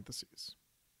in parentheses.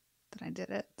 Then I did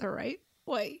it the right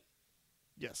way.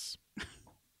 Yes.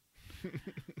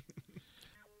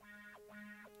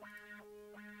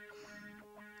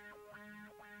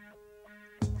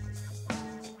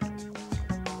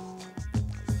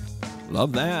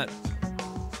 Love that.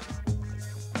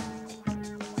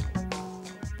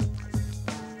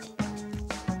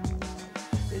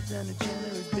 It's an agenda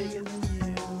is bigger than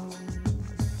you.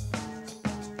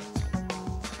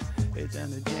 It's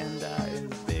an agenda is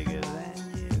bigger than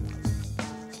you.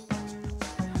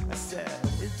 I said,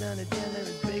 it's an agenda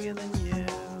is bigger than you.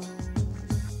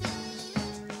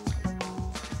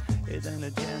 It's an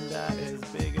agenda is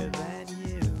bigger than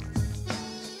you.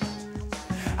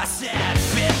 I said,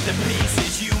 fit the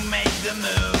pieces, you make the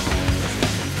move.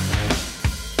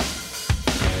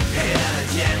 An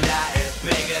agenda is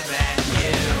bigger than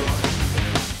you.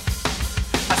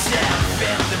 I said,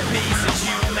 fit the pieces,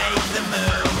 you make the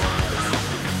move.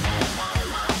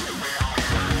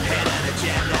 An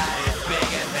agenda is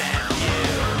bigger than you.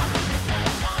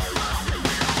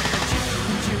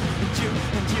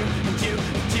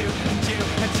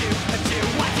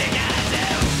 What you gotta do?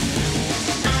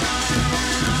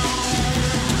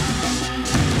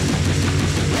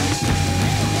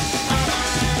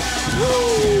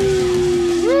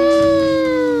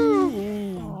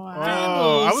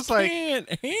 Oh, I was like, Can't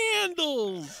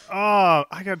handles. oh,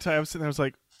 I gotta tell you, I was sitting there, I was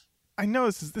like, I know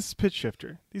this is Pitch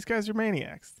Shifter. These guys are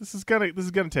maniacs. This is gonna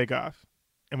take off,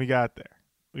 and we got there.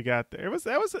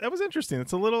 That was interesting.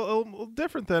 It's a little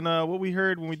different than what we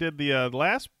heard when we did the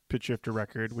last Pitch Shifter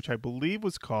record, which I believe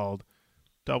was called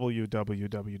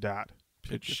www.pitchshifter.com.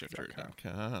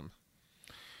 Pitchshifter.com.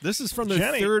 This is from their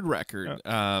Jenny. third record.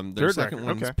 Their Third second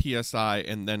record, one's PSI,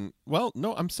 and then, well,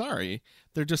 no, I'm sorry.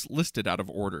 They're just listed out of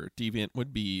order. Deviant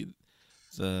would be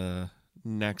the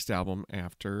next album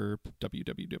after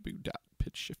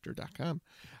www.pitchshifter.com.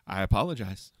 I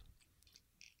apologize.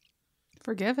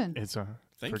 Forgiven. It's Thank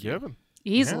you. forgiven.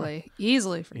 Easily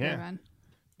forgiven.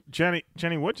 Jenny,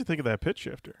 what'd you think of that pitch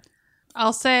shifter?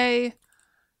 I'll say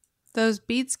those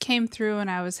beats came through and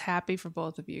I was happy for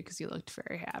both of you because you looked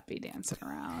very happy dancing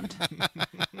around.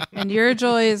 And your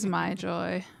joy is my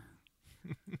joy.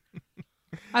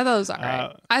 I thought it was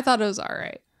all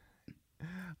right.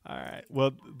 All right.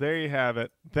 Well, there you have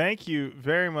it. Thank you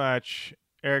very much,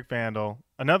 Eric Vandal.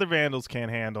 Another Vandals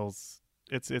Can't Handles.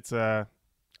 It's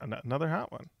another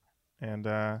hot one, and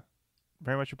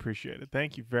very much appreciated.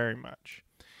 Thank you very much.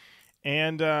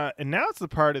 And now it's the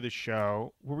part of the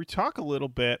show where we talk a little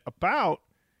bit about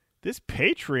this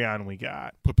Patreon we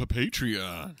got.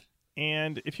 Patreon.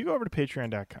 And if you go over to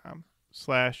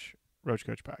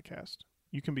patreon.com/RoachCoachPodcast,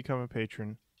 you can become a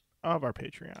patron of our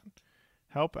Patreon.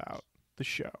 Help out the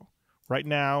show. Right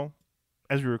now,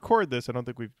 as we record this, I don't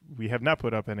think we have not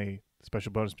put up any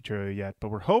special bonus material yet, but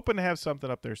we're hoping to have something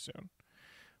up there soon.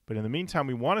 But in the meantime,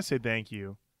 we want to say thank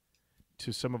you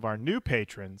to some of our new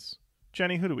patrons.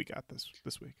 Jenny, who do we got this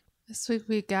week? This week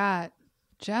we got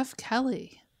Jeff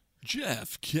Kelly.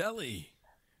 Jeff Kelly.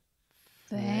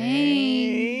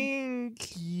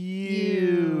 Thank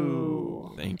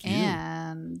you. Thank you.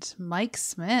 And Mike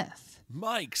Smith.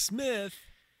 Mike Smith.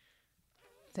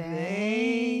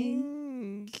 Thank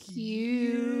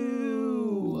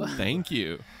you. Thank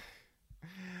you.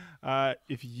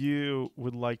 If you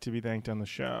would like to be thanked on the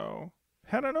show,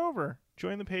 head on over.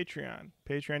 Join the Patreon.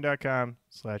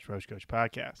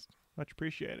 Patreon.com/RoachCoachPodcast. Much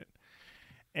appreciated.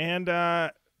 And,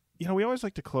 we always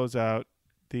like to close out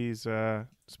these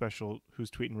special Who's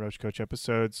Tweeting Roach Coach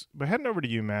episodes by heading over to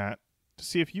you, Matt, to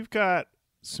see if you've got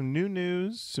some new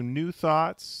news, some new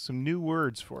thoughts, some new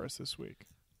words for us this week.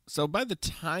 So by the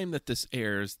time that this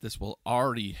airs, this will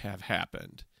already have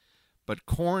happened. But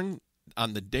Korn,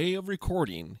 on the day of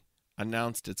recording,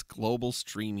 announced its global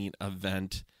streaming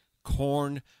event,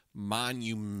 Korn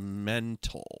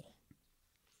Monumental,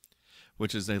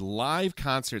 which is a live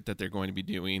concert that they're going to be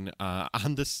doing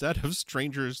on the set of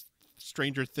Stranger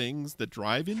Things, the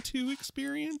drive-in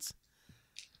experience.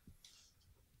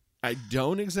 I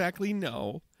don't exactly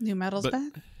know. New Metal's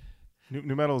back?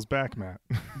 New Metal is back, Matt.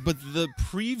 But the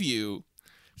preview...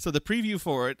 So the preview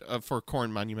for it, for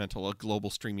Korn Monumental, a global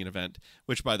streaming event,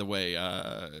 which, by the way,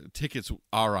 tickets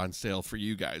are on sale for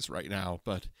you guys right now,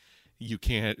 but you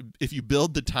can't, if you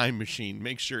build the time machine,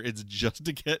 make sure it's just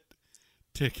to get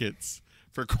tickets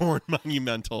for Korn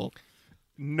Monumental.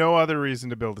 No other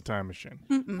reason to build a time machine.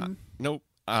 Nope.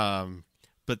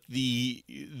 But the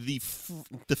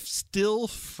still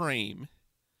frame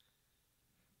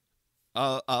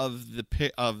of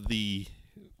the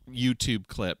YouTube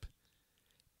clip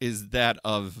is that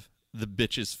of the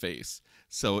bitch's face.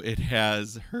 So it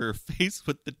has her face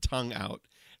with the tongue out,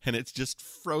 and it's just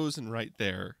frozen right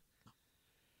there.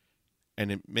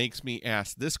 And it makes me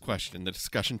ask this question, the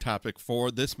discussion topic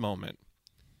for this moment.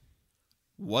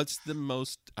 What's the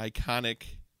most iconic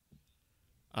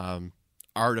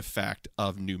artifact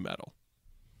of nu metal?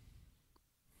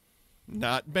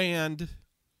 Not band,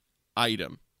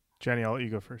 item. Jenny, I'll let you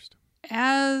go first.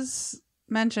 As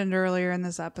mentioned earlier in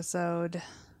this episode,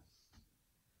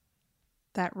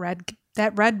 that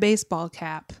red baseball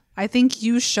cap. I think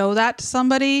you show that to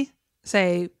somebody,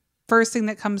 say, first thing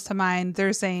that comes to mind,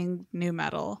 they're saying nu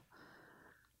metal.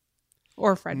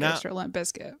 Or Fred Durst or Limp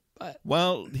Bizkit. But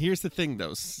well, here's the thing,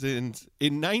 though. Since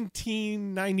in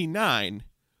 1999,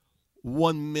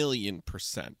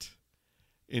 1,000,000%.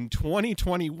 In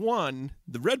 2021,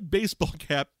 the red baseball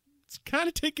cap is kind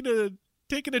of taking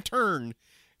a turn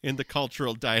in the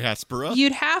cultural diaspora.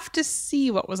 you'd have to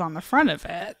see what was on the front of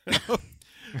it.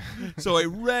 So a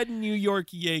red New York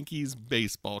Yankees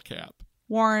baseball cap.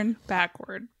 Worn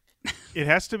backward. It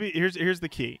has to be. Here's the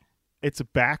key. It's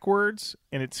backwards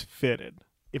and it's fitted.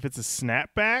 If it's a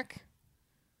snapback,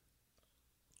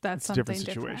 That's it's a something different different.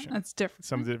 situation. That's different.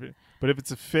 Something different. But if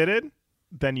it's a fitted,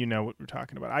 then you know what we're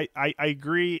talking about. I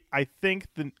agree. I think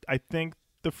the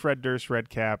Fred Durst red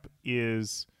cap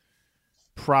is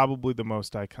probably the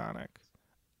most iconic.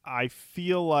 I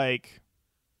feel like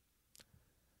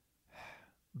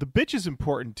the bitch is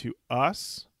important to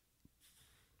us.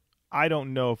 I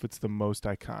don't know if it's the most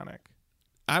iconic.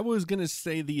 I was going to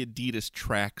say the Adidas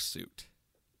tracksuit.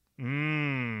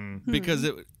 Because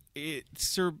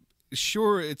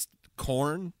sure, it's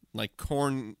Korn. Like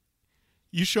Korn,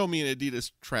 you show me an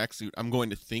Adidas tracksuit, I'm going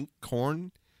to think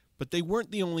Korn. but they weren't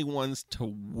the only ones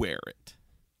to wear it.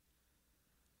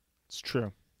 It's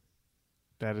true.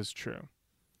 That is true.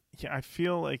 Yeah, I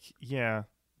feel like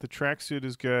the tracksuit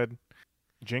is good.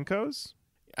 Jinkos?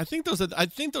 I think those are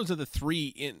the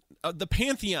three in the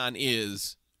pantheon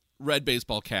is red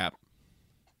baseball cap,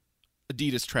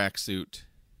 Adidas tracksuit.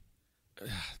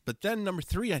 But then number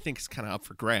 3 I think is kind of up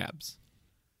for grabs.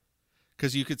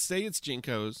 Cuz you could say it's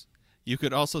Jinkos. You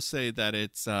could also say that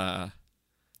it's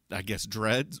I guess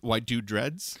dreads, white dude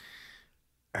dreads.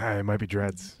 It might be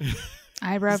dreads.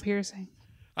 Eyebrow piercing.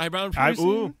 Eyebrow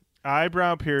piercing.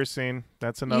 Eyebrow piercing.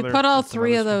 That's another. You put all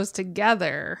 3 of those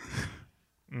together.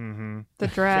 Mm-hmm. The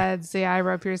dreads, the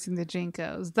eyebrow piercing, the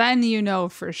Jinkos. Then you know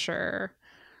for sure.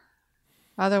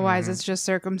 Otherwise, it's just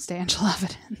circumstantial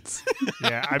evidence.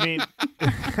 Yeah, I mean,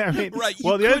 right.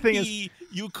 Well, the other thing is,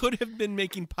 you could have been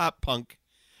making pop punk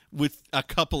with a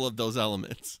couple of those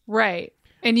elements. Right.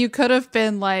 And you could have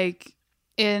been like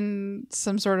in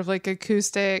some sort of like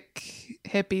acoustic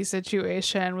hippie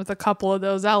situation with a couple of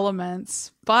those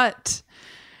elements. But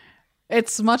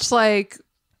it's much like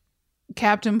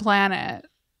Captain Planet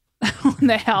when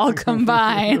they all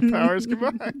combine. The powers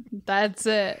combine. That's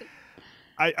it.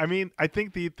 I mean, I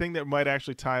think the thing that might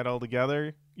actually tie it all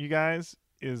together, you guys,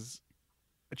 is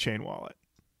a chain wallet.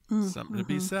 Something to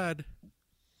be said.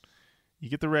 You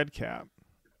get the red cap.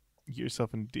 You get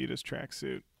yourself an Adidas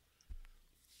tracksuit.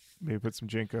 Maybe put some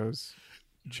Jinkos.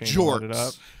 Chain wallet it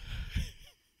up.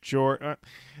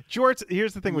 Jorts.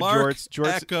 Here's the thing with Mark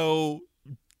jorts. Echo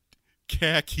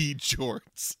khaki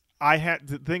jorts.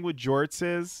 The thing with jorts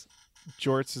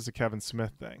is a Kevin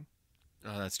Smith thing.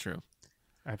 Oh, that's true.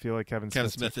 I feel like Kevin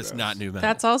Smith took is those. not new metal.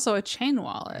 That's also a chain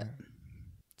wallet.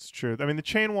 It's true. I mean, the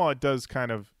chain wallet does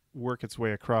kind of work its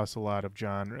way across a lot of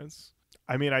genres.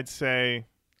 I mean, I'd say,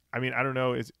 I don't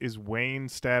know, is Wayne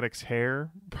Static's hair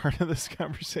part of this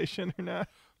conversation or not?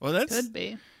 Well, that's Could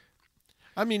be.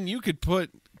 I mean, you could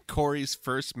put Corey's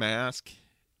first mask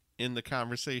in the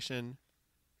conversation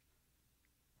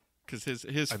because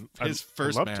his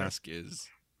first love to. mask is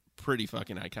pretty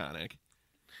fucking iconic.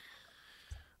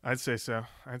 I'd say so.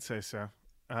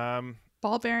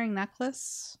 Ball bearing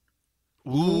necklace.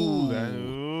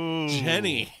 Ooh,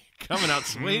 Jenny coming out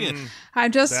swinging.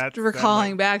 I'm just That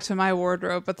recalling back to my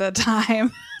wardrobe at that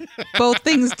time. Both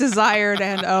things desired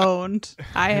and owned.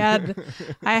 I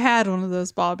had one of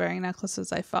those ball bearing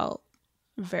necklaces. I felt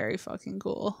very fucking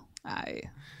cool. I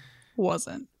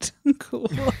wasn't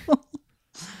cool.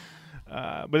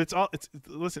 But it's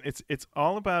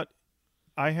all about.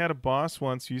 I had a boss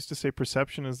once who used to say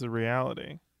perception is the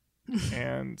reality.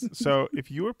 And so if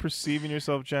you were perceiving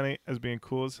yourself, Jenny, as being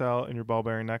cool as hell in your ball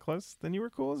bearing necklace, then you were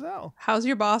cool as hell. How's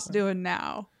your boss doing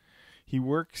now? He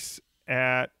works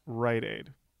at Rite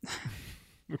Aid,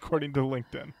 according to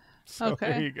LinkedIn. So Okay.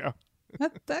 there you go.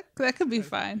 That could be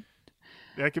fine.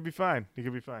 That could be fine. He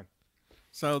could be fine.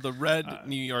 So the red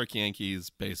New York Yankees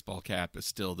baseball cap is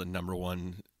still the number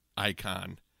one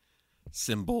icon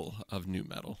symbol of new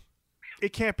metal.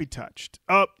 It can't be touched.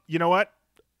 Oh, you know what?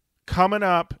 Coming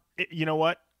up, you know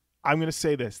what? I'm going to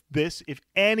say this. This, if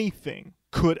anything,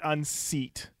 could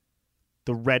unseat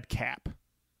the red cap.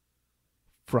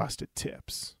 Frosted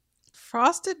Tips.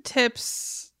 Frosted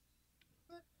Tips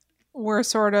were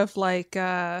sort of like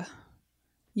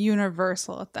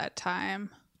universal at that time.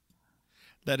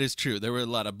 That is true. There were a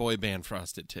lot of boy band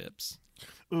Frosted Tips.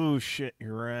 Ooh, shit,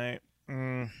 you're right.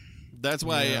 That's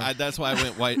why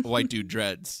I went white dude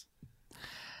dreads.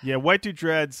 Yeah, white dude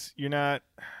dreads, you're not...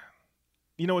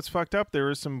 You know what's fucked up? There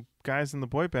were some guys in the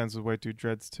boy bands with white dude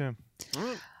dreads, too.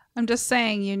 I'm just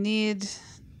saying you need...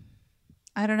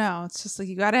 I don't know. It's just like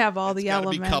you got to have all the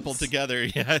elements. Be coupled together.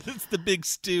 Yeah, it's the big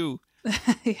stew.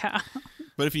 Yeah.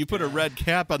 But if you put a red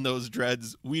cap on those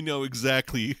dreads, we know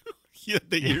exactly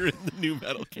that you're in the new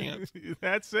metal camp.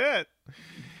 That's it.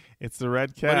 It's the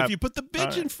red cap. But if you put the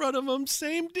bitch in front of them,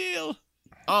 same deal.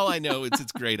 All I know is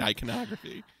it's great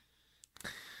iconography.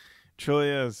 Truly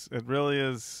is. It really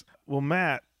is. Well,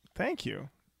 Matt, thank you.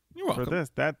 You're welcome. For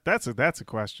this. That's a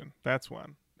question. That's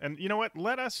one. And you know what?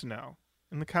 Let us know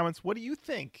in the comments, what do you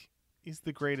think is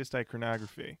the greatest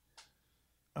iconography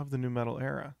of the new metal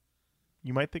era?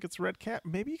 You might think it's red cap.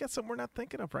 Maybe you got something we're not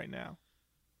thinking of right now.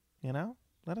 You know?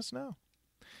 Let us know.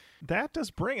 That does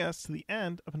bring us to the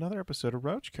end of another episode of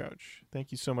Roach Coach.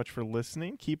 Thank you so much for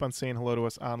listening. Keep on saying hello to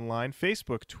us online,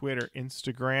 Facebook, Twitter,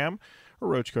 Instagram, or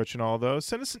Roach Coach and all those.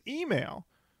 Send us an email,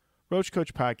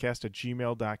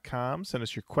 roachcoachpodcast@gmail.com. Send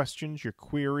us your questions, your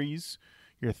queries,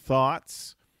 your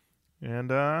thoughts,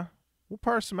 and we'll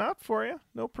parse them out for you.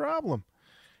 No problem.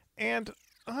 And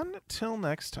until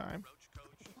next time,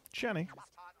 Jenny,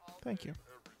 thank you.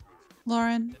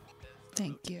 Lauren,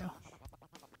 Thank you.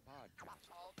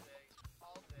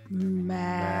 Matt.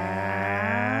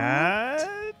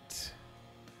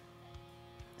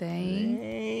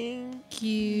 Thank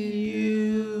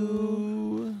you.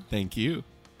 Thank you.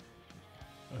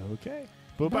 Okay.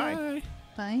 Bye-bye.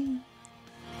 Bye.